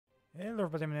Hello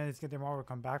everybody, my name is Vegeta and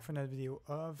welcome back for another video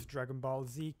of Dragon Ball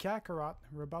Z Kakarot.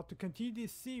 We're about to continue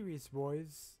this series,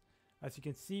 boys. As you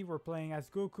can see, we're playing as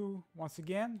Goku once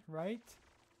again, right?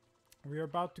 We're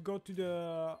about to go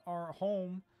to our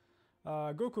home,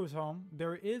 Goku's home.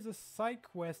 There is a side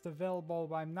quest available,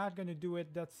 but I'm not going to do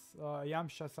it. That's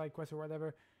Yamcha side quest or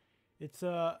whatever. It's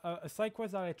a side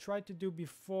quest that I tried to do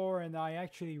before and I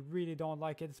actually really don't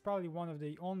like it. It's probably one of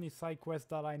the only side quests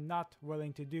that I'm not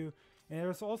willing to do. And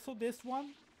there's also this one,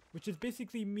 which is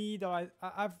basically me that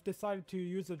I've decided to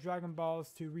use the Dragon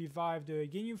Balls to revive the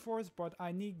Ginyu Force, but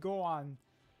I need Gohan.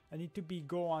 I need to be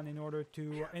Gohan in order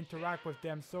to interact with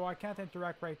them, so I can't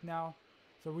interact right now.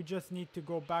 So we just need to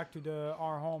go back to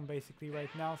our home basically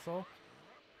right now, so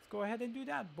let's go ahead and do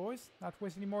that, boys. Not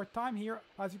waste any more time here.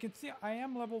 As you can see, I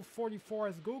am level 44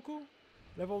 as Goku,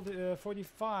 level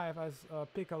 45 as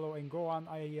Piccolo and Gohan.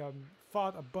 I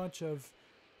fought a bunch of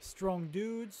strong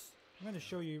dudes. I'm going to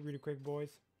show you really quick, boys.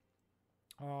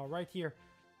 Right here.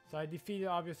 So I defeated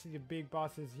obviously the big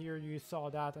bosses here. You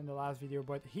saw that in the last video.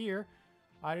 But here,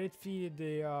 I defeated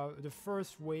the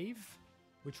first wave,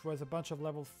 which was a bunch of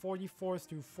level 44s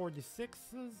to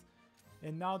 46s.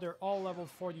 And now they're all level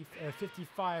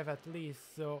 55 at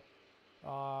least. So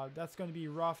that's going to be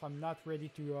rough. I'm not ready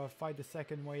to fight the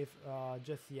second wave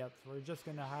just yet. So we're just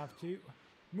going to have to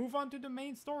move on to the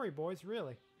main story, boys,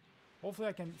 really. Hopefully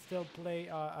I can still play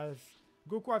as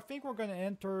Goku. I think we're going to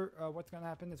enter, what's going to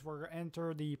happen is we're going to enter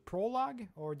the prologue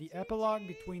or the epilogue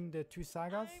between the two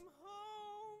sagas. I'm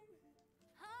home.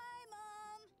 Hi,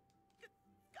 Mom.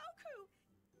 Goku,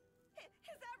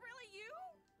 is that really you?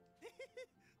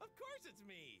 Of course it's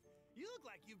me. You look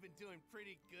like you've been doing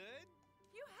pretty good.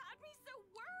 You had me so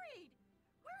worried.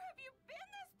 Where have you been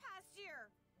this past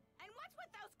year? And what's with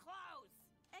those clothes?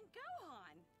 And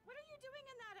Gohan, what are you doing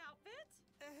in that outfit?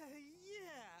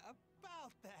 Yeah,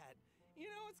 about that. You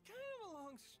know, it's kind of a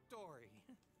long story.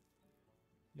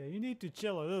 Yeah, you need to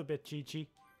chill a little bit, Chi-Chi.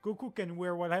 Goku can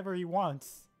wear whatever he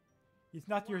wants. He's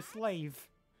not your slave.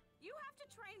 You have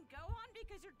to train Gohan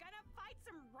because you're gonna fight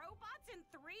some robots in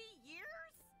 3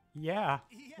 years? Yeah.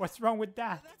 What's wrong with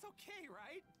that? That's okay,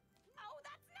 right? Oh,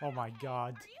 that's not Oh my okay.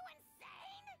 god. Are you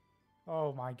insane?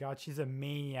 Oh my god, she's a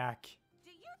maniac.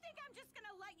 Do you think I'm just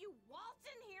gonna let you waltz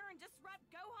in here and disrupt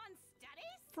Gohan's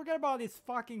studies? Forget about his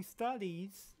fucking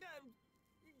studies.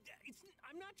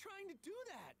 I'm not trying to do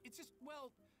that. It's just,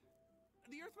 well,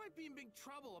 the Earth might be in big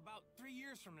trouble about 3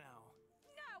 years from now.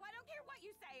 No, I don't care what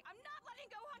you say. I'm not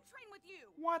letting Gohan train with you.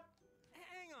 What?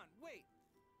 Hang on, wait.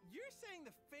 You're saying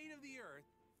the fate of the Earth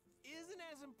isn't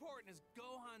as important as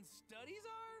Gohan's studies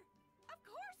are? Of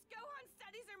course Gohan's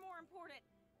studies are more important.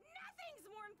 Nothing's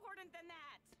more important than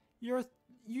that.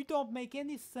 You don't make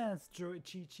any sense,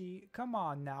 Chi-Chi. Come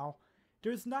on now.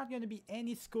 There's not gonna be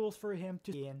any schools for him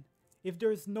to be in if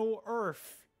there's no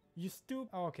Earth. You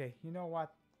stupid. Okay, you know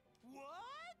what?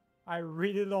 What? I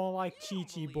really don't like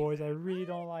Chi-Chi, boys. I really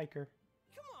don't like her.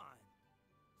 Come on.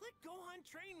 Let Gohan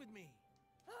train with me.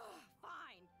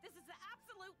 Fine. This is the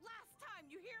absolute last time,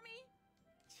 you hear me?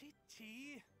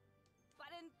 Chi-Chi. But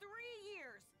in 3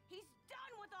 years, he's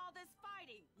done with all this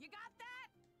fighting. You got that?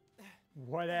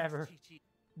 Whatever. Chi-Chi.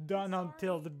 Done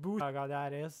until the Buu saga,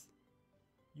 that is.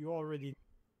 You already...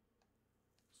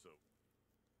 So,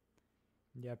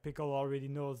 Yeah, Piccolo already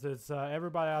knows this.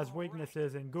 Everybody has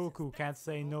weaknesses and Goku can't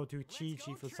say no to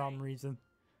Chi-Chi for some reason.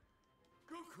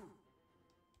 Goku!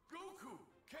 Goku!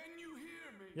 Can you hear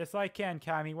me? Yes, I can,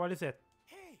 Kami. What is it?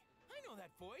 Hey, I know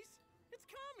that voice. It's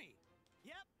Kami.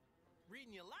 Yep.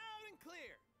 Reading you loud and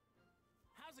clear.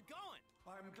 How's it going?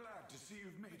 I'm glad to see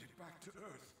you've made it back to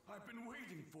Earth. I've been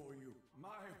waiting for you.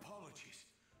 My apologies.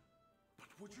 But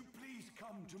would you please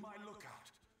come to my lookout?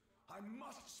 I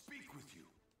must speak with you.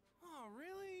 Oh,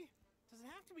 really? Does it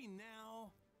have to be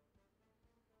now?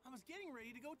 I was getting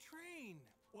ready to go train.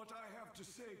 What I have to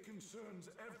say concerns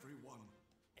everyone.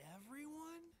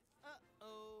 Everyone?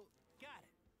 Uh-oh. Got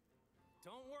it.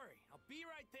 Don't worry. I'll be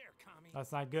right there, Kami.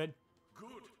 That's not good.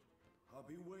 Good. I'll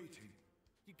be waiting.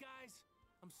 You guys,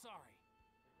 I'm sorry.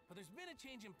 But there's been a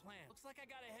change in plan. Looks like I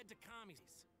gotta head to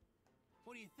Kami's.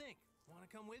 What do you think? Wanna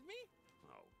come with me?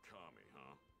 Oh, Kami,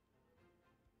 huh?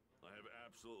 I have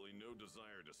absolutely no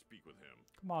desire to speak with him.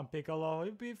 Come on, Piccolo.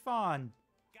 It'll be fun.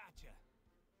 Gotcha.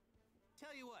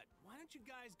 Tell you what, why don't you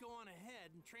guys go on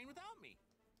ahead and train without me?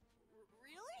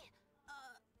 Really?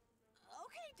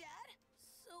 Okay, Dad.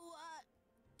 So,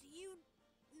 do you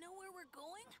know where we're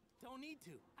going? Don't need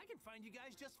to. I can find you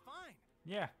guys just fine.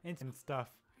 Yeah, instant stuff.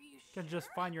 Are you You sure? can just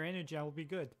find your energy and we'll be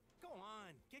good. Go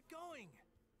on, get going.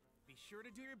 Be sure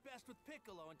to do your best with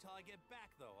Piccolo until I get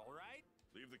back, though, alright?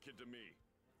 Leave the kid to me.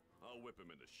 I'll whip him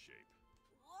into shape.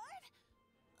 What?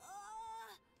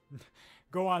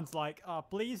 Gohan's like,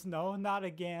 please no, not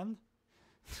again.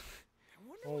 I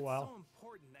wonder Oh, what's well. so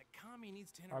important that Kami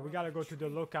needs to Alright, we interrupt gotta the go to the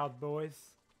training. lookout, boys.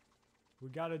 We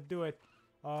gotta do it.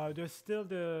 There's still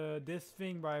this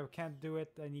thing, but I can't do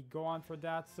it. I need Gohan for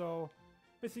that, so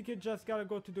basically just gotta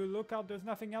go to the lookout. There's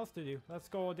nothing else to do. Let's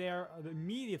go there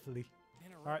immediately.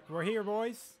 Interrupt- Alright, we're here,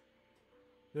 boys.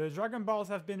 The Dragon Balls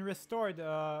have been restored.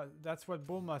 That's what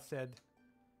Bulma said.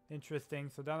 Interesting.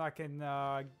 So then I can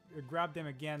grab them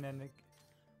again and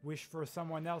wish for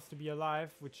someone else to be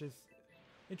alive, which is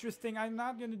interesting. I'm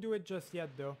not gonna do it just yet,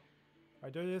 though.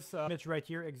 Alright, there's this image right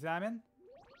here. Examine.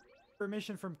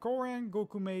 Permission from Koran.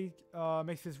 Goku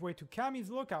makes his way to Kami's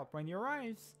lookout. When he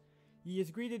arrives, he is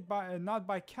greeted by not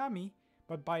by Kami,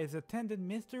 but by his attendant,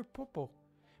 Mr. Popo.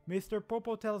 Mr.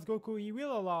 Popo tells Goku he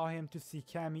will allow him to see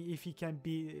Kami if he can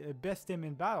best him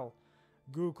in battle.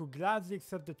 Goku gladly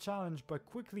accepts the challenge, but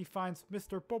quickly finds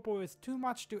Mr. Popo is too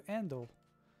much to handle.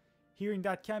 Hearing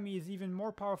that Kami is even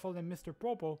more powerful than Mr.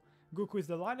 Popo, Goku is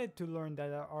delighted to learn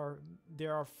that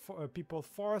there are people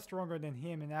far stronger than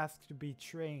him and asks to be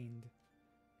trained.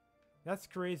 That's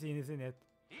crazy, isn't it?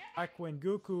 Back when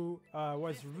Goku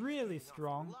was really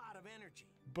strong, A lot of energy.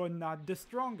 but not the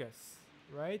strongest,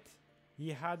 right?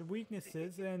 He had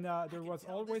weaknesses, and there was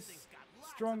always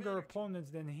stronger opponents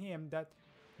than him that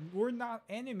were not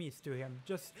enemies to him,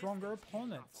 just stronger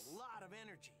opponents. A lot of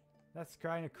energy. That's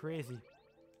kind of crazy.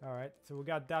 Alright, so we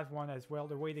got that one as well,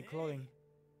 the weighted clothing.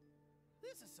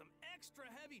 This is some extra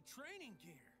heavy training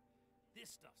gear. This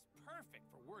stuff's perfect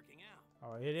for working out.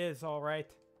 Oh, it is, alright.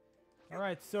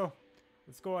 Alright, so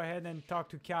let's go ahead and talk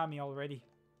to Kami already.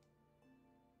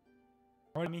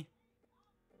 Me.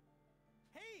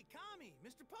 Hey, Kami,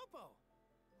 Mr. Popo.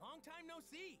 Long time no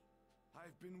see.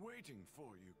 I've been waiting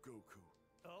for you, Goku.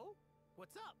 Oh?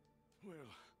 What's up? Well,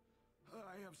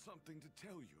 I have something to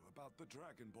tell you about the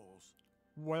Dragon Balls.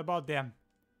 What about them?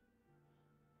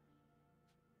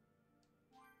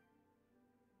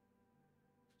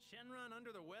 Shenron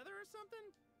under the weather or something?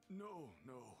 No.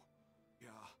 Yeah,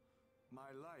 my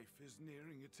life is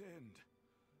nearing its end.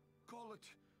 Call it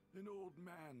an old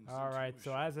man's Alright,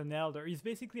 so intuition. as an elder, he's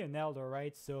basically an elder,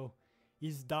 right? So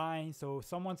he's dying, so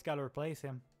someone's gotta replace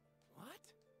him. What?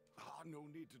 No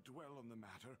need to dwell on the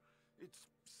matter. It's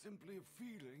simply a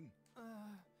feeling.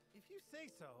 If you say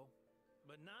so.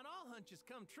 But not all hunches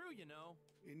come true, you know.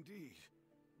 Indeed.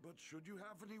 But should you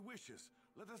have any wishes,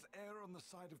 let us err on the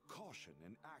side of caution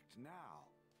and act now.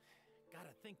 Gotta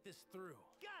think this through.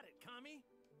 Got it, Kami!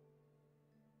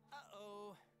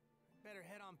 Uh-oh. Better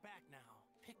head on back now.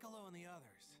 Piccolo and the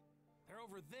others. They're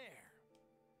over there.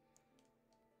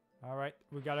 Alright,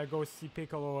 we gotta go see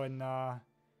Piccolo and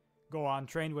go on,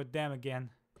 train with them again.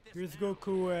 Here's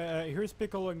Goku, here's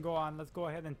Piccolo and Gohan. Let's go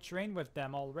ahead and train with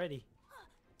them already.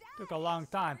 Took a long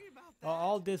time. Sorry about that.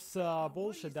 All this What do you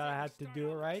bullshit say that I we had to start do, out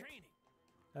the right? training?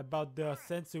 About the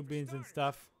sensu beans and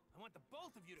stuff. I want the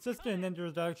both of you to It's just come. an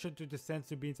introduction to the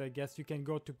sensu beans, I guess. You can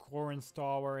go to Koran's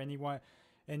store or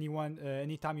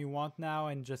anytime you want now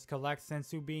and just collect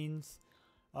sensu beans.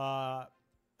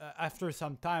 After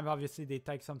some time, obviously they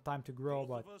take some time to grow,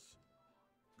 Both but of us?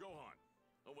 Gohan,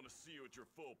 I want to see you at your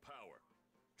full power.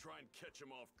 Try and catch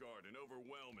him off guard and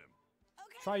overwhelm him.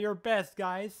 try your best,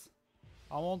 guys.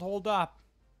 I won't hold up.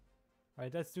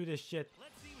 Alright, let's do this shit.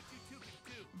 Let's see what you two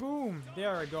can do. Boom!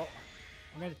 There we go.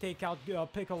 I'm gonna take out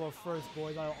Piccolo first,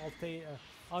 boys.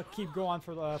 I'll keep Gohan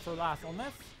for last,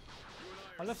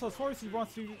 unless of course he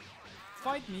wants to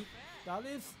fight me. That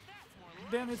is,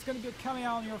 then it's gonna be coming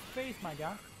out on your face, my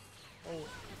guy. Oh,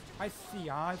 I see,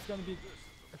 huh? It's gonna be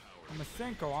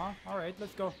Masenko, huh? All right,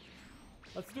 let's go.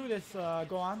 Let's do this,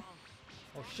 Gohan.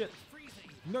 Oh shit!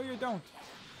 No, you don't.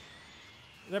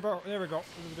 There we go.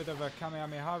 A little bit of a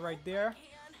Kamehameha right there.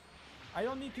 I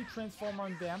don't need to transform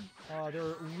on them. They're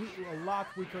a lot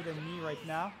weaker than me right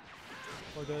now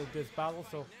for this battle,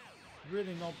 so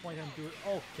really no point in doing.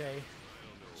 Okay,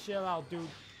 chill out, dude.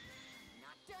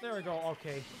 There we go.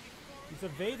 Okay, he's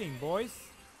evading, boys.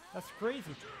 That's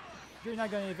crazy. You're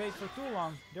not gonna evade for too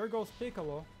long. There goes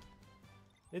Piccolo.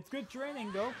 It's good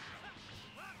training, though.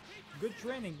 Good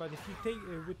training, but if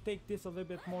you would take this a little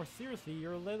bit more seriously,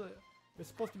 you're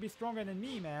supposed to be stronger than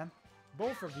me, man.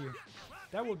 Both of you.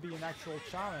 That would be an actual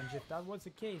challenge if that was the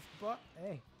case, but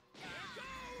hey.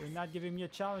 You're not giving me a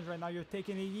challenge right now, you're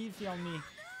taking it easy on me.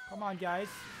 Come on, guys.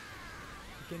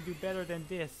 You can do better than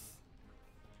this.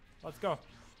 Let's go.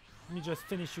 Let me just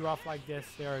finish you off like this.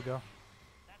 There we go.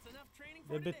 That's enough training A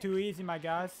for little bit today. too easy, my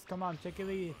guys. Come on, take it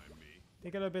easy.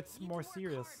 Take it a little bit more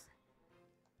serious.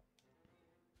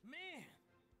 Man,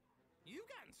 you've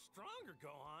gotten stronger,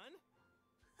 Gohan.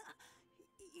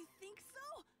 You think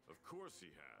so? Of course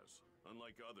he has.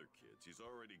 Unlike other kids, he's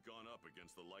already gone up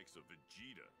against the likes of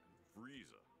Vegeta and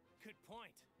Frieza. Good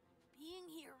point. Being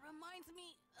here reminds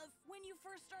me of when you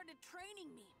first started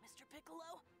training me, Mr.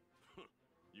 Piccolo.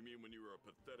 You mean when you were a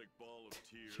pathetic ball of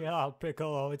tears? Chill out,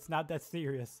 Piccolo. It's not that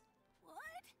serious.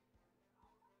 What?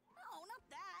 No, not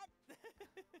that.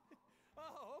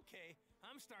 Oh, okay.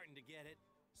 I'm starting to get it.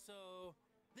 So,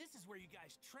 this is where you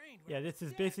guys trained. Yeah, this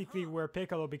is basically where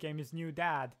Piccolo became his new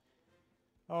dad.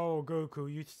 Oh, Goku,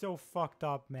 you're so fucked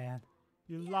up, man.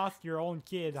 You lost your own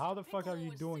kid. How the fuck are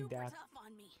you doing that? Tough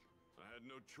on me. I had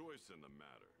no choice in the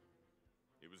matter.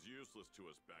 He was useless to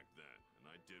us back then,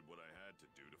 and I did what I had to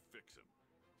do to fix him.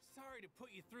 Sorry to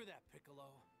put you through that,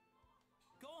 Piccolo.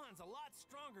 Gohan's a lot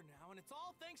stronger now, and it's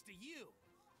all thanks to you.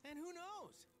 And who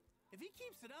knows? If he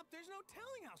keeps it up, there's no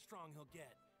telling how strong he'll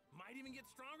get. Might even get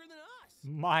stronger than us.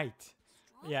 Might.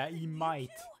 Stronger Yeah, than he you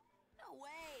might. two? No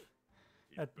way.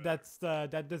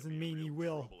 That doesn't mean he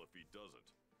will. If he doesn't.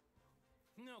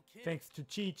 No kidding. Thanks to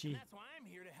Chi-Chi. And that's why I'm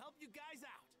here to help you guys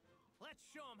out. Let's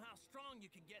show him how strong you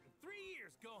can get in 3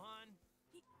 years, Gohan.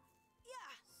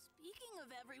 Yeah, speaking of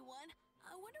everyone,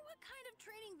 I wonder what kind of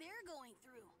training they're going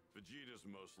through. Vegeta's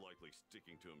most likely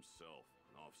sticking to himself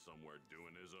and off somewhere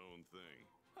doing his own thing.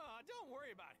 Don't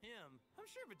worry about him. I'm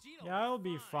sure Vegeta Yeah, I'll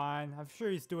be fine. I'm sure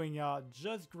he's doing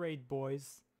just great,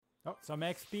 boys. Oh, some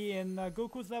XP in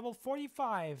Goku's level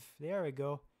 45. There we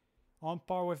go. On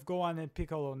par with Gohan and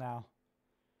Piccolo now.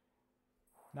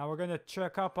 Now we're gonna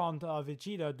check up on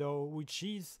Vegeta though, which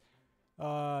he's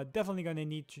definitely gonna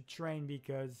need to train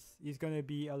because he's gonna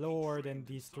be lower than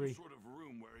these three. Some sort of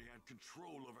room where he had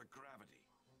control over gravity.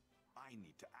 I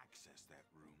need to access that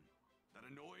room. That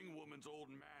annoying woman's old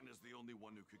man is the only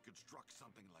one who could construct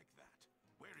something like that.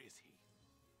 Where is he?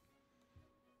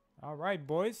 Alright,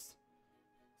 boys.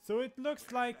 So it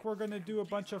looks like we're gonna do a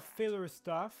bunch of filler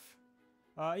stuff.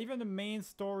 Even the main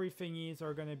story thingies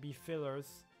are gonna be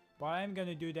fillers. But I'm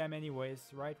gonna do them anyways,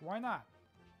 right? Why not?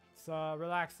 It's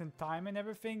relaxing time and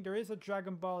everything. There is a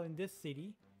Dragon Ball in this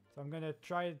city. So I'm gonna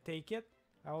try to take it.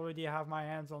 I already have my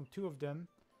hands on 2 of them.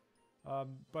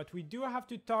 But we do have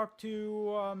to talk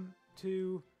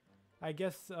to I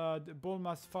guess,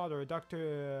 Bulma's father,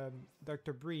 Dr.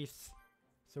 Breeze.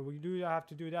 So we do have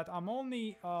to do that. I'm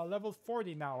only level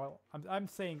 40 now. I'm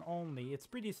saying only. It's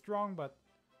pretty strong, but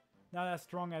not as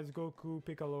strong as Goku,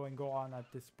 Piccolo, and Gohan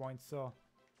at this point. So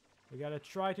we gotta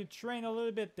try to train a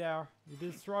little bit there. You've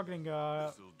been struggling,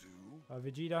 This'll do.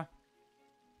 Vegeta.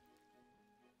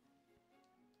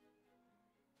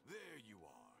 There you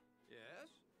are. Yes?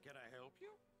 Can I help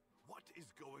you? What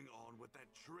is going on with that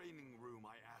training room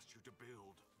I asked you to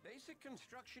build? Basic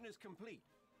construction is complete.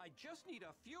 I just need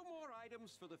a few more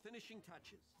items for the finishing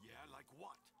touches. Yeah, like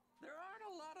what? There aren't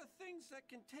a lot of things that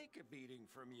can take a beating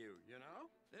from you, you know?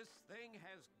 This thing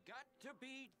has got to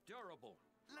be durable.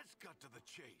 Let's cut to the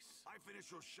chase. I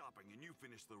finish your shopping and you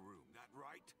finish the room. That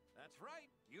right? That's right.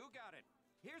 You got it.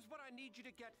 Here's what I need you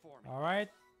to get for me.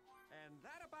 Alright. And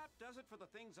that about does it for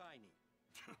the things I need.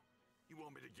 You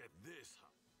want me to get this, huh?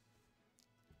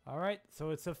 Alright, so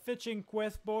it's a fetching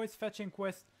quest, boys. Fetching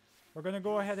quest. We're gonna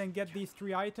go ahead and get these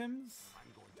 3 items.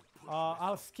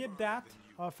 I'll skip that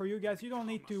for you guys. You don't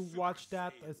need to watch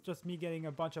that. It's just me getting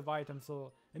a bunch of items.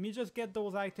 So let me just get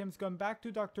those items, come back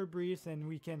to Dr. Breeze, and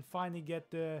we can finally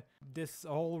get this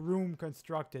whole room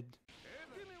constructed.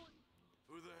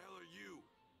 Who the hell are you?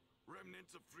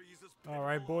 Remnants of Frieza's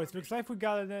Alright, boys. Looks like we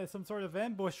got some sort of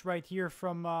ambush right here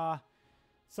from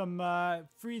some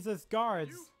Frieza's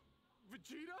guards.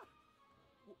 Vegeta?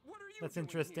 What are you That's doing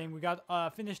interesting. here? We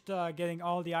got finished getting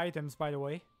all the items, by the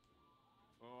way.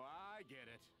 Oh, I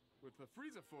get it. With the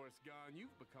Frieza Force gone,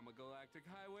 you've become a galactic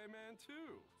highwayman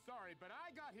too. Sorry, but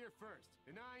I got here first,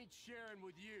 and I ain't sharing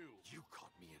with you. You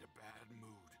caught me in a bad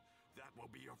mood. That will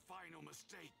be your final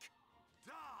mistake.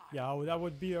 Die! Yeah, well, that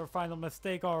would be our final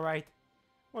mistake, alright.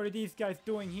 What are these guys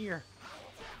doing here?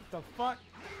 What the fuck?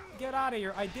 Get out of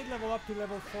here. I did level up to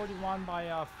level 41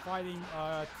 by fighting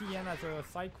TN as a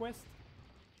side quest.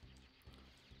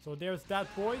 So there's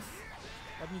that, boys.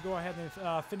 Let me go ahead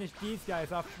and finish these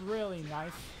guys off really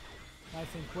nice. Nice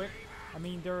and quick. I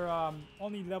mean, they're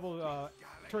only level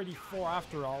 34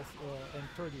 after all, and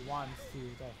 31s too.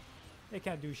 They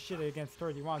can't do shit against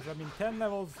 31s. I mean, 10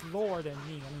 levels lower than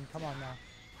me. I mean, come on now.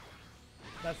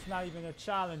 That's not even a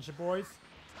challenge, boys.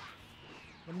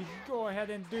 Let me go ahead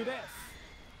and do this.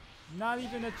 Not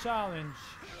even a challenge.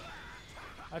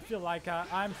 I feel like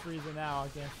I'm Frieza now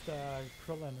against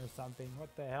Krillin or something.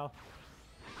 What the hell?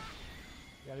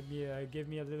 Gotta be give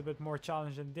me a little bit more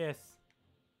challenge than this.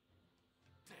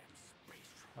 Damn space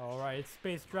trash. Alright, it's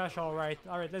space trash, alright.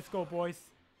 Alright, let's go, boys.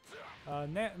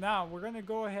 Now we're gonna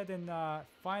go ahead and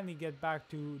finally get back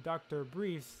to Dr.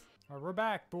 Briefs. We're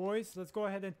back, boys. Let's go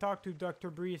ahead and talk to Dr.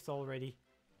 Briefs already.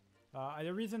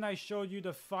 The reason I showed you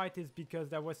the fight is because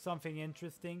that was something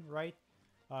interesting, right?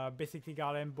 Basically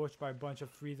got ambushed by a bunch of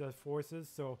Frieza forces,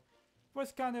 so it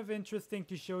was kind of interesting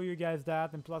to show you guys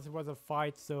that, and plus it was a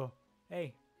fight, so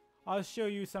hey, I'll show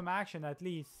you some action at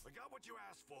least. I got what you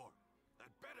asked for. That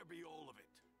better be all of it.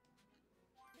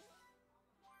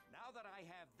 Now that I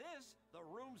have this, the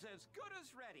room's as good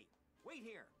as ready. Wait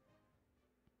here.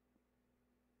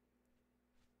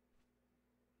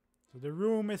 So the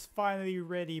room is finally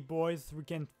ready, boys. We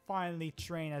can finally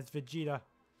train as Vegeta.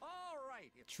 All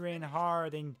right. Train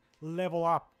hard and level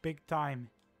up big time.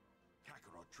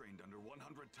 Kakarot trained under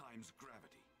 100 times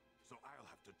gravity, so I'll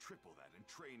have to triple that and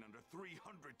train under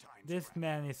 300 times. This gravity.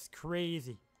 man is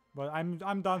crazy, but I'm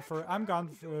done for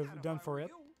done for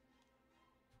it.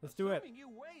 Let's do it. Assuming you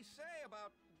weigh, say,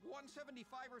 about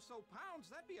 175 or so pounds,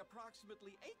 that'd be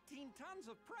approximately 18 tons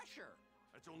of pressure.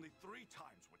 That's only 3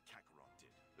 times what Kakarot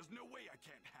did. There's no way I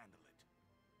can't handle it.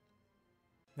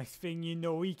 Next thing you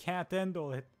know, he can't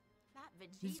handle it. That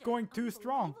Vegeta He's going too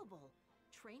strong.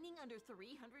 Training under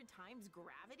 300 times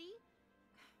gravity?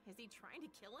 Is he trying to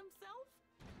kill himself?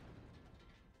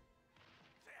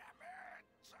 Damn it!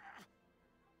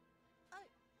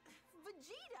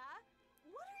 Vegeta,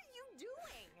 what are you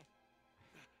doing?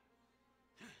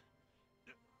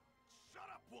 Shut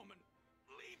up, woman!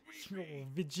 Leave me Yo,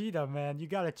 be! Vegeta, man, you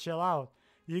gotta chill out.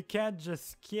 You can't just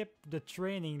skip the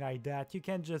training like that. You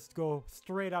can't just go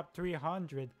straight up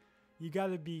 300. You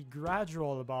gotta be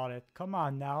gradual about it. Come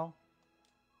on now.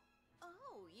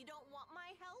 Oh, you don't want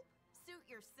my help? Suit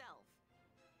yourself.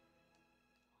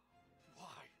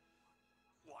 Why?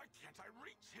 Why can't I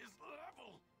reach his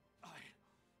level?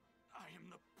 I am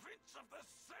the Prince of the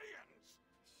Saiyans!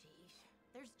 Sheesh.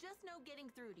 There's just no getting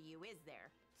through to you, is there?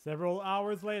 Several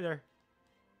hours later.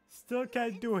 Still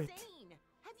can't do it. Insane.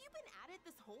 Have you been at it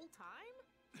this whole time?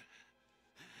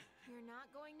 You're not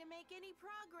going to make any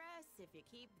progress if you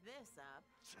keep this up.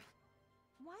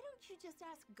 Why don't you just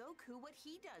ask Goku what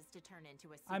he does to turn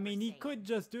into a Super I mean, he Saiyan? could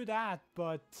just do that,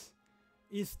 but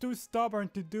he's too stubborn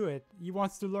to do it. He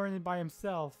wants to learn it by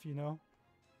himself, you know?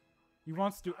 He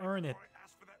wants to earn it. Before I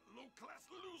ask for that low-class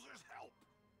loser's help!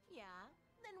 Yeah,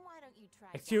 then why don't you try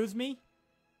Excuse that? me?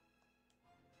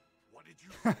 What did you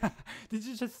say? Did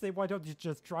you just say, why don't you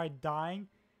just try dying?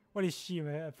 What is she,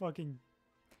 a fucking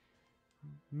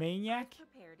maniac?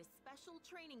 I've prepared a special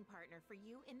training partner for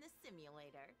you in the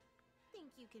simulator.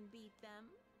 Think you can beat them?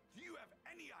 Do you have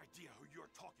any idea who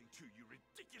you're talking to, you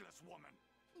ridiculous woman?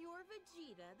 You're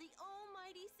Vegeta, the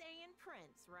almighty Saiyan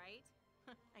Prince, right?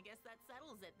 I guess that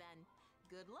settles it then.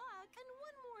 Good luck. And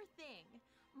one more thing.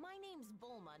 My name's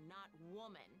Bulma, not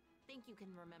woman. Think you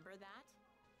can remember that?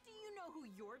 Do you know who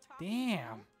you're talking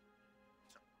Damn. to?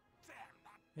 Damn,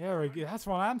 not There we go. That's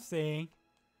what I'm saying.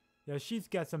 Yeah, she's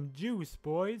got some juice,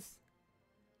 boys.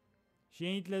 She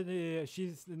ain't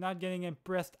she's not getting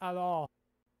impressed at all.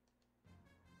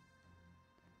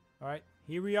 Alright,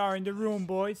 here we are in the room,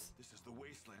 boys. This is the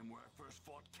wasteland where I first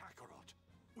fought Kakarot.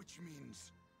 Which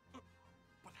means...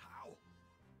 but how?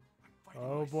 I'm fighting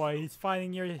Oh boy, he's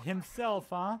fighting here himself,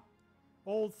 huh?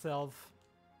 Old self.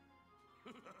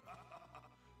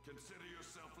 Consider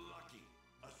yourself lucky.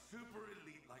 A super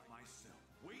elite like myself.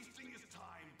 Wasting his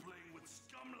time playing with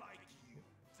scum like you.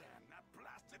 Damn, that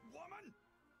blasted woman!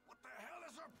 What the hell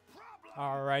is her problem?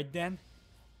 Alright then.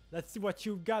 Let's see what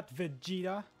you got,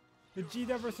 Vegeta.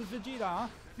 Vegeta versus Vegeta, huh?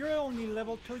 You're only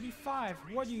level 35.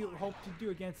 What do you hope to do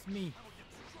against me?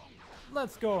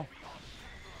 Let's go.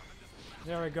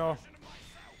 There we go.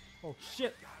 Oh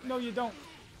shit. No, you don't.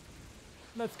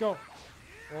 Let's go.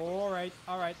 Alright,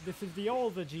 alright. This is the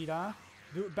old Vegeta.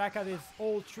 Back at his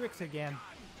old tricks again.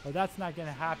 But that's not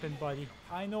gonna happen, buddy.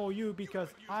 I know you because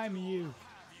I'm you.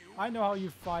 I know how you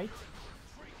fight.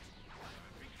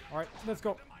 Alright, let's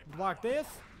go. Block this.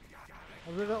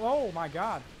 Oh my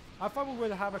god. I thought we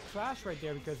would have a clash right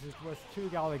there because it was 2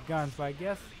 Gallic guns, but I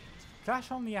guess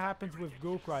clash only happens with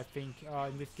Goku, I think,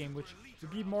 in this game, which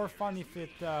would be more fun if it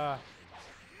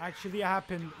actually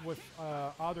happened with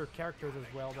other characters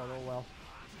as well, but oh well.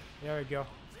 There we go.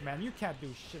 Man, you can't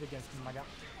do shit against me, my god.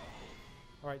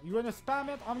 Alright, you gonna spam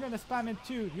it? I'm gonna spam it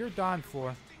too. You're done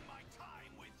for.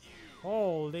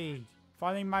 Holy.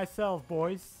 Fighting myself,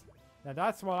 boys. Now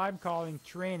that's what I'm calling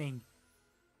training.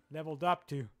 Leveled up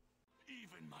to.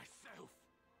 Even myself.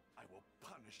 I will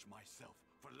punish myself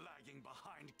for lagging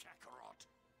behind Kakarot.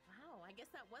 Wow, I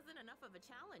guess that wasn't enough of a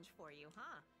challenge for you,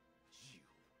 huh?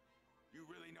 You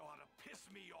really know how to piss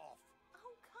me off.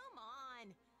 Oh, come on.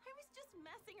 I was just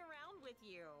messing around with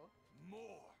you.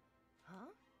 More.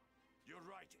 Huh? You're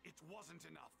right, it wasn't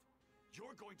enough.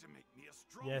 You're going to make me a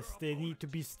stronger Yes, they need to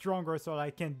opponent. be stronger so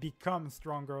I can become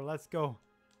stronger. Let's go.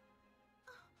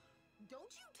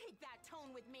 Don't you take that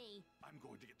tone with me. I'm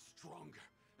going to get stronger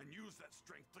and use that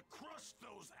strength to crush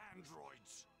those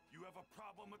androids. You have a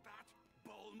problem with that,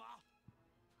 Bulma?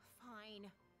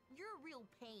 Fine. You're a real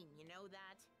pain, you know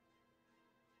that?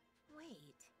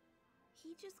 Wait.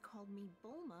 He just called me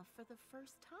Bulma for the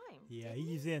first time. Yeah, didn't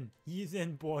he? he's in. He's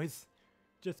in, boys.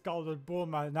 Just called her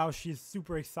Bulma. Now she's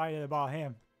super excited about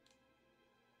him.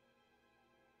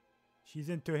 She's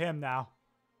into him now.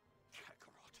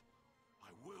 Kakarot, I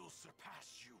will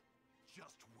surpass you.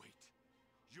 Just wait.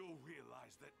 You'll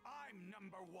realize that I'm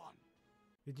number one.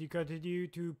 Vegeta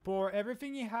continued to pour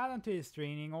everything he had into his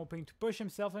training, hoping to push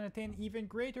himself and attain even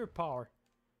greater power.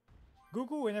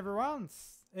 Goku and everyone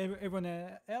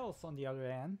else, on the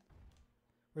other hand,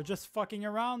 were just fucking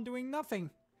around doing nothing.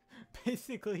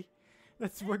 Basically,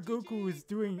 that's what Goku is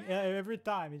doing every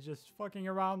time. He's just fucking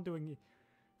around doing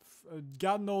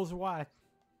God knows what.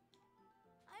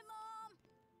 Hi, Mom.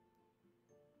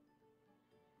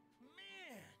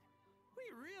 Man, we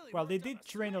really Well, they worked on did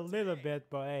train a sweat little today. bit,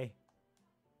 but hey.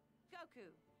 Goku,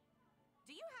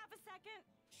 do you have a second?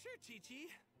 Sure,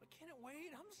 Chi-Chi, but can it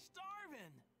wait? I'm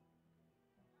starving.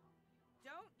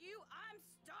 Don't you? I'm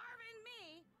starving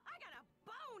me. I got a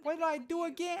bone. to What did pick I with do you.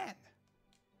 again?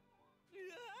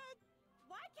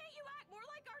 Why can't you act more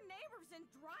like our neighbors and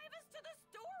drive us to the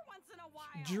store once in a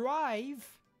while? Drive?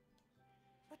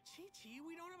 But Chi-Chi,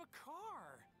 we don't have a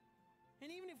car. And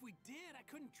even if we did, I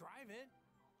couldn't drive it.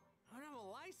 I don't have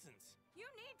a license. You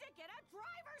need to get a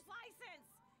driver's license.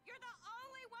 You're the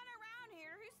only one around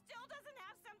here who still doesn't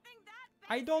have something that basic.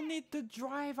 I don't need to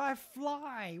drive, I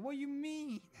fly. What do you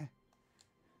mean?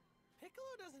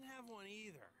 Piccolo doesn't have one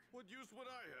either. What use would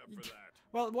I have for that?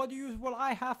 Well, what use will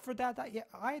I have for that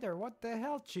either? What the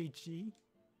hell, Chi-Chi?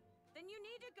 Then you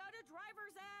need to go to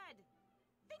driver's ed.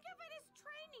 Think of it as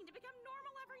training to become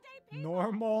normal everyday people.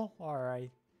 Normal?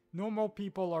 Alright. Normal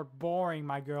people are boring,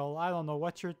 my girl. I don't know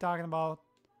what you're talking about.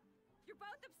 You're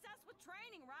both obsessed with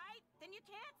training, right? Then you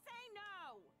can't say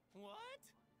no. What?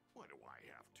 Why do I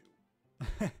have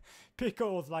to?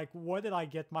 Piccolo's like, what did I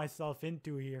get myself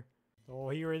into here? Oh,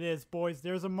 here it is, boys.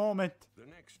 There's a moment. The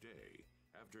next day,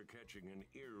 after catching an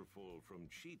earful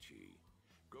from Chi-Chi,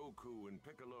 Goku and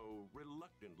Piccolo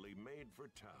reluctantly made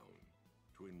for town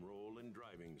to enroll in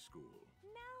driving school.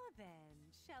 Now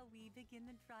then, shall we begin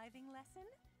the driving lesson?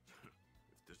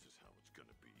 If this is how it's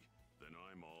gonna be, then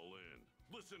I'm all in.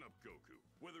 Listen up, Goku.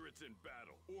 Whether it's in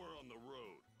battle or on the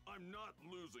road, I'm not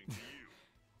losing to you.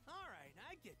 All right,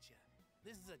 I get you.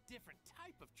 This is a different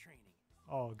type of training.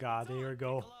 Oh god, Come here we on,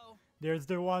 go. Piccolo. There's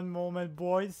the one moment,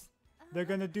 boys. They're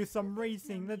gonna do some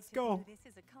racing. No Let's need to go. do this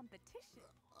is a competition.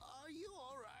 Are you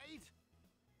all right?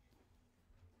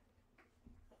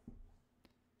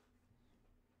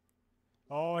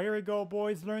 Oh, here we go,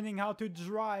 boys. Learning how to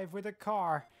drive with a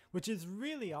car, which is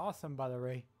really awesome, by the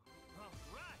way.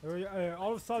 All right.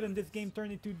 All of a sudden, this game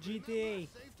turned into GTA.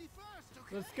 Safety first,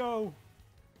 okay? Let's go.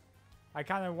 I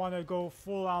kind of want to go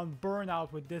full-on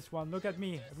burnout with this one. Look at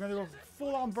me. I'm gonna go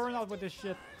full-on burnout with this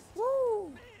shit.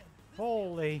 Woo!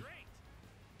 Holy.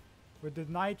 With the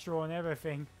nitro and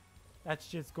everything. That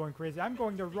shit's going crazy. I'm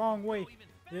going the wrong way.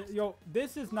 Yo,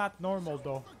 this is not normal,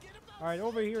 though. Alright,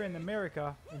 over here in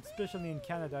America, and especially in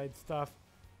Canada and stuff,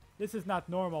 this is not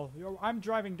normal. Yo, I'm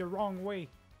driving the wrong way.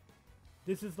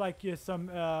 This is like some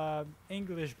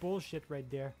English bullshit right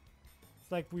there.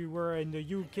 It's like we were in the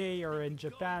UK or in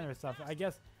Japan or something. I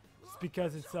guess it's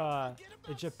because it's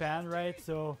Japan, right?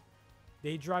 So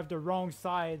they drive the wrong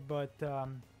side, but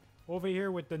over here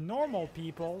with the normal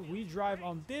people, we drive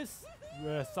on this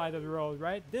side of the road,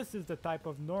 right? This is the type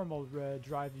of normal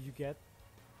drive you get.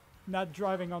 Not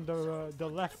driving on the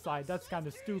left side. That's kind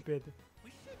of stupid.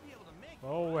 We should be able to make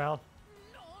Oh well.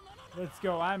 No. Let's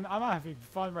go. I'm having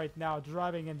fun right now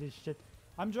driving in this shit.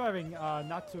 I'm driving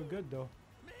not so good though.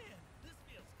 Man, this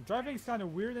feels Driving's kind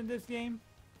of weird in this game,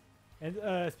 and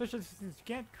especially since you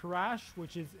can't crash,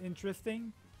 which is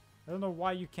interesting. I don't know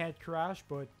why you can't crash,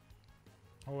 but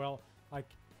oh well. Like,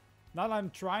 not I'm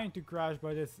trying to crash,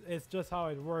 but it's just how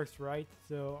it works, right?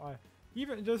 So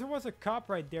even there was a cop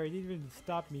right there. He didn't even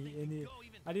stop me, and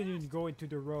I didn't even go into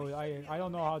the road. I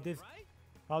don't know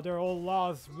how their old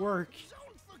laws work.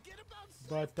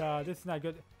 But this is not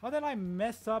good. How did I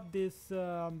mess up this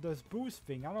boost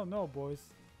thing? I don't know, boys.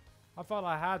 I thought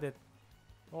I had it.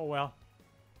 Oh well.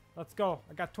 Let's go.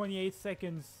 I got 28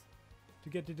 seconds to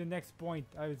get to the next point.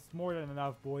 It's more than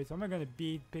enough, boys. I'm gonna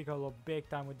beat Piccolo big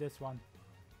time with this one.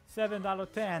 7 out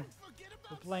of 10.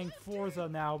 We're playing Forza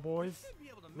now, boys. We should be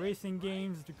able to racing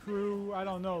games, the crew, I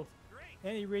don't know.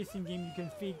 Any racing game you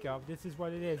can think of, this is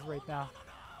what it is right now.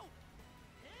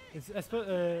 It's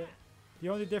the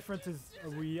only difference is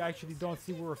we actually don't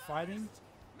see who we're fighting.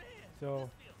 So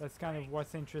that's kind of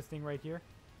what's interesting right here.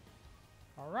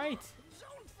 Alright.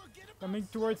 Coming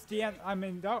towards the end. I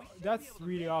mean, that's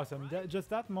really awesome. Just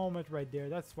that moment right there,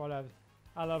 that's what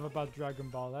I love about Dragon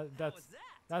Ball.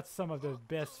 That's some of the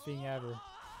best thing ever.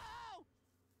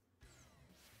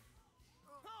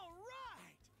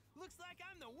 Alright! Looks like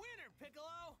I'm the winner,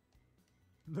 Piccolo!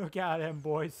 Look at him,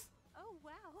 boys. Oh,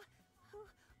 wow. Who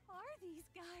are these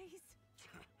guys?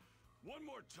 One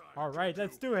more time. Alright,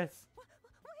 let's do it.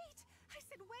 Wait! I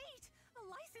said wait! A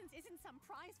license isn't some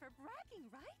prize for bragging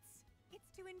rights. It's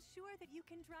to ensure that you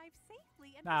can drive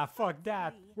safely and Nah, fuck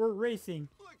that. responsibly. We're racing.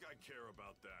 Like I care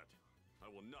about that. I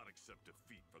will not accept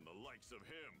defeat from the likes of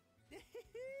him.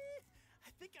 I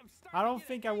think I'm starting I to don't get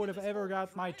think a I hang would of have this ever whole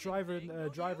got my driving thing, don't you?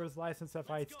 driver's license if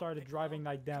I Let's go, started Piccolo. driving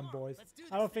like them, Come on, boys. let's do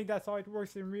I don't this think that's how it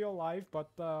works in real life, but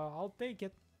I'll take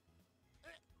it.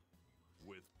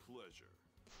 With pleasure.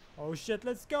 Oh shit,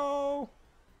 let's go!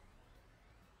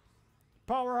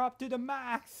 Power up to the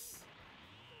max!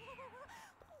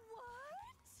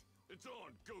 What? It's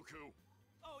on, Goku.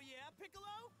 Oh yeah,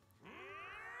 Piccolo?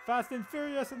 Fast and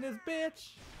Furious in this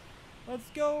bitch! Let's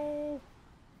go!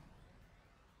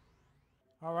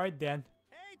 Alright then.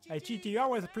 Hey Chichi, that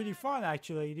was pretty fun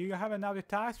actually. Do you have another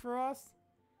task for us?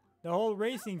 The whole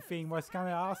racing thing was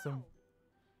kinda awesome.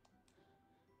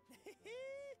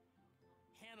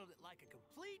 Handled it like a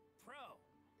complete pro.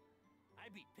 I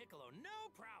beat Piccolo, no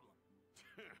problem.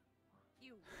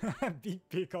 You. Beat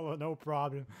Piccolo, no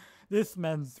problem. This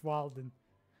man's wildin'.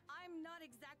 I'm not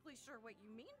exactly sure what you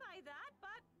mean by that,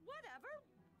 but whatever.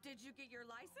 Did you get your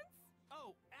license?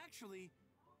 Oh, actually,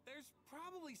 there's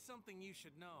probably something you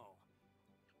should know.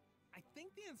 I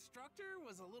think the instructor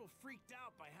was a little freaked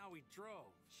out by how we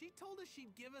drove. She told us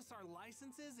she'd give us our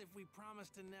licenses if we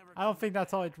promised to never. I don't think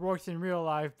that's how it works in real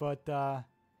life, but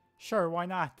sure, why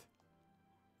not?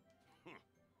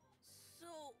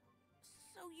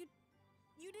 So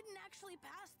you didn't actually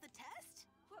pass the test?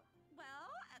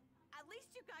 Well, at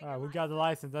least you got your We got the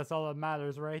license, that's all that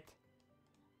matters, right?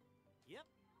 Yep.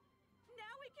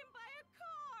 Now we can buy a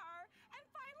car and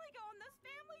finally go on those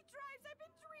family drives I've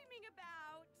been dreaming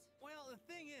about. Well, the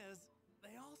thing is,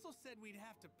 they also said we'd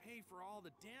have to pay for all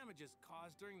the damages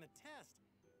caused during the test.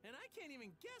 And I can't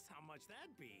even guess how much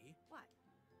that'd be. What?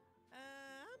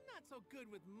 I'm not so good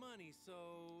with money, so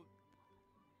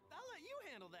I'll let you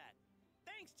handle that.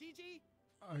 Thanks, Gigi.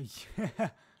 Oh yeah.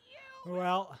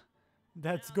 Well,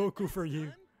 that's Now that Goku for you.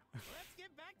 done, let's get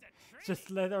back to training.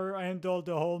 Just let her handle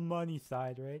the whole money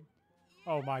side, right?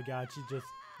 Oh my god, she just...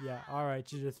 Yeah, alright,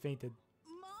 she just fainted.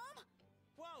 Mom?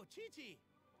 Whoa, Chi-Chi.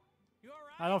 You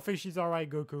alright? I don't think she's alright,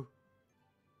 Goku.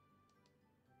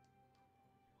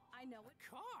 I know it.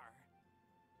 Car?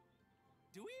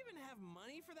 Do we even have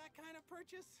money for that kind of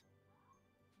purchase?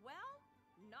 Well,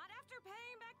 not after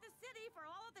paying back the city for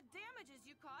all of the damages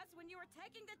you caused when you were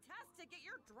taking the test to get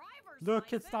your driver's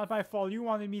Look, license. it's not my fault. You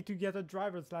wanted me to get a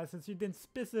driver's license. You didn't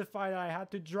specify that I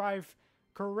had to drive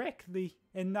correctly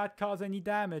and not cause any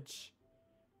damage.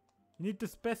 You need to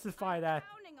specify that.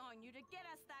 Counting on you to get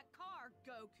us that car,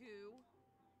 Goku.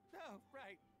 Oh,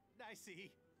 right. I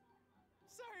see.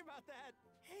 Sorry about that.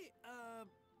 Hey,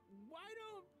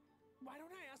 why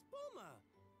don't I ask Bulma?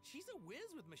 She's a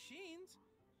whiz with machines.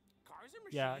 Cars are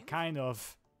machines. Yeah, kind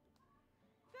of.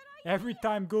 Good Every idea.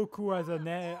 time Goku has a Always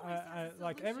has a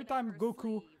like every solution time up her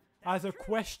Goku sleeve. has a That's true.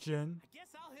 question, I guess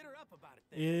I'll hit her up about it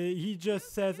then. he just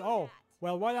You says, do "Oh, that.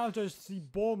 well, why don't I just see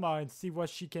Bulma and see what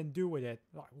she can do with it?"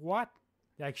 Like, what?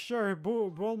 Like, sure,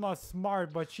 Bulma's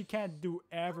smart, but she can't do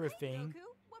everything. Goku,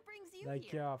 what brings you Like,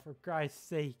 here? yeah, for Christ's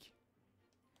sake.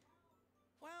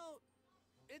 Well,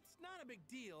 it's not a big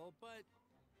deal, but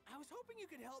I was hoping you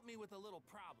could help me with a little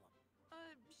problem.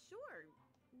 Sure.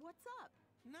 What's up?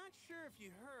 Not sure if you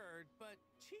heard, but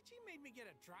Chi-Chi made me get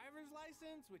a driver's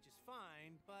license, which is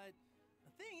fine, but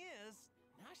the thing is,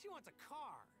 now she wants a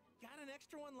car. Got an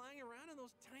extra one lying around in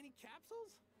those tiny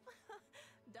capsules?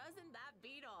 Doesn't that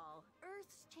beat all?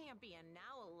 Earth's champion,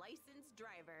 now a licensed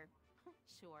driver.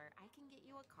 Sure, I can get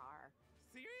you a car.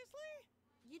 Seriously?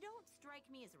 You don't strike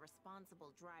me as a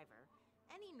responsible driver.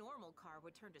 Any normal car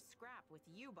would turn to scrap with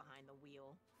you behind the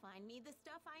wheel. Find me the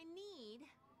stuff I need,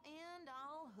 and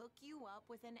I'll hook you up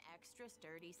with an extra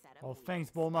sturdy set of Oh, wheels. thanks,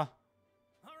 Bulma.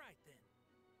 All right then.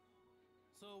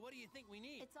 So what do you think we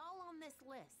need? It's all on this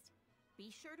list. Be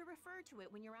sure to refer to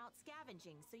it when you're out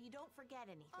scavenging so you don't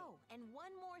forget anything. Oh, and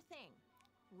one more thing.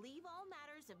 Leave all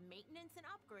matters of maintenance and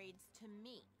upgrades to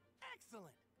me.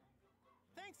 Excellent.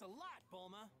 Thanks a lot,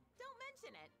 Bulma. Don't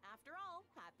mention it. After all,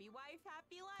 happy wife,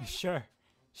 happy life. Sure,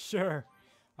 sure.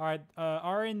 All right,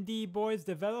 R&D boys,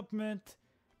 development.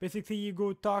 Basically, you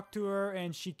go talk to her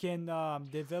and she can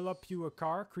develop you a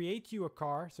car, create you a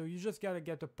car. So you just gotta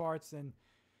get the parts and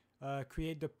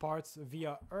create the parts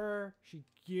via her. She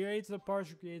creates the parts,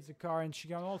 she creates the car, and she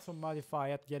can also modify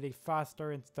it, get it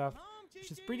faster and stuff. Mom,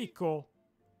 Which is Gigi. pretty cool.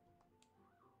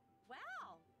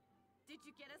 Wow. Did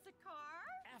you get us a car?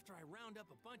 After I round up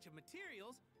a bunch of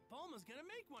materials, Bulma's gonna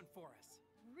make one for us.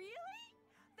 Really?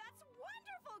 That's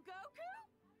wonderful, Goku!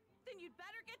 Then you'd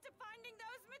better get to finding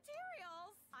those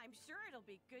materials. I'm sure it'll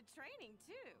be good training,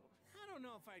 too. I don't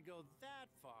know if I'd go that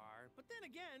far, but then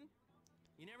again,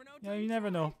 you never know. Yeah, till you never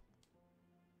try. know.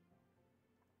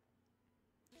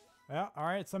 Yeah,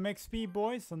 alright, some XP,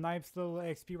 boys. Some nice little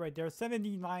XP right there.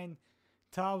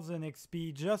 79,000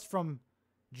 XP just from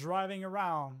driving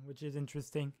around, which is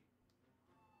interesting.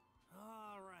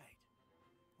 All right.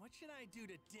 What should I do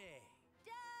today?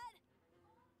 Dad!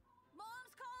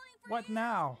 Mom's calling for What you!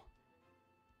 now?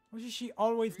 What does she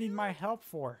always need my help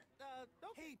for?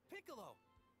 Hey, Piccolo.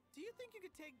 Do you think you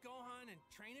could take Gohan and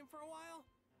train him for a while?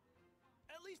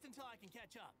 At least until I can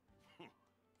catch up.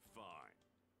 Fine.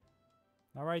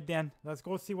 Alright then, let's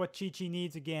go see what Chi-Chi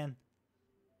needs again.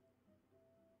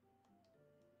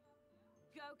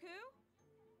 Goku?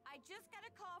 I just got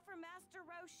a call from Master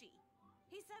Roshi.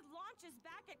 He said launch is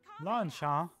back at Kakarot. Lunch,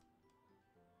 huh?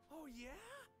 Oh, yeah?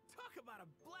 Talk about a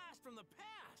blast from the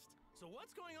past. So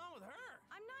what's going on with her?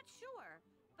 I'm not sure,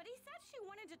 but he said she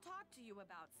wanted to talk to you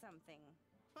about something.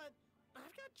 But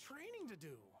I've got training to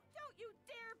do. Don't you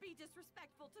dare be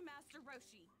disrespectful to Master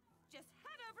Roshi. Just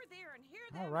head over there and hear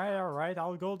them. Alright,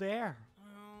 I'll go there.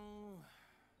 Oh.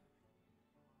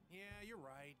 Yeah, you're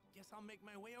right. Guess I'll make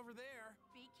my way over there.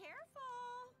 Be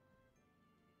careful.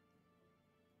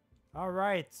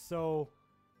 Alright, so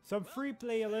some free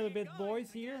play a little there you bit, go, boys,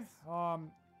 I here. guess.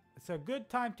 It's a good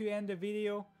time to end the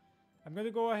video. I'm gonna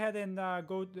go ahead and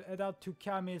head out to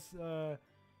Kami's,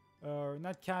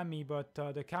 not Kami, but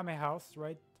the Kami house,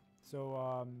 right?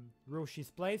 So Roshi's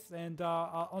place, and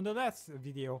on the last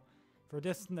video,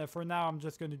 for now, I'm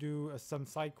just gonna do some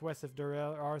side quests if there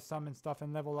are some and stuff,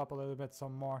 and level up a little bit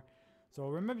some more. So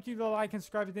remember to like and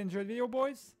subscribe if you enjoyed the video,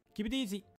 boys. Keep it easy.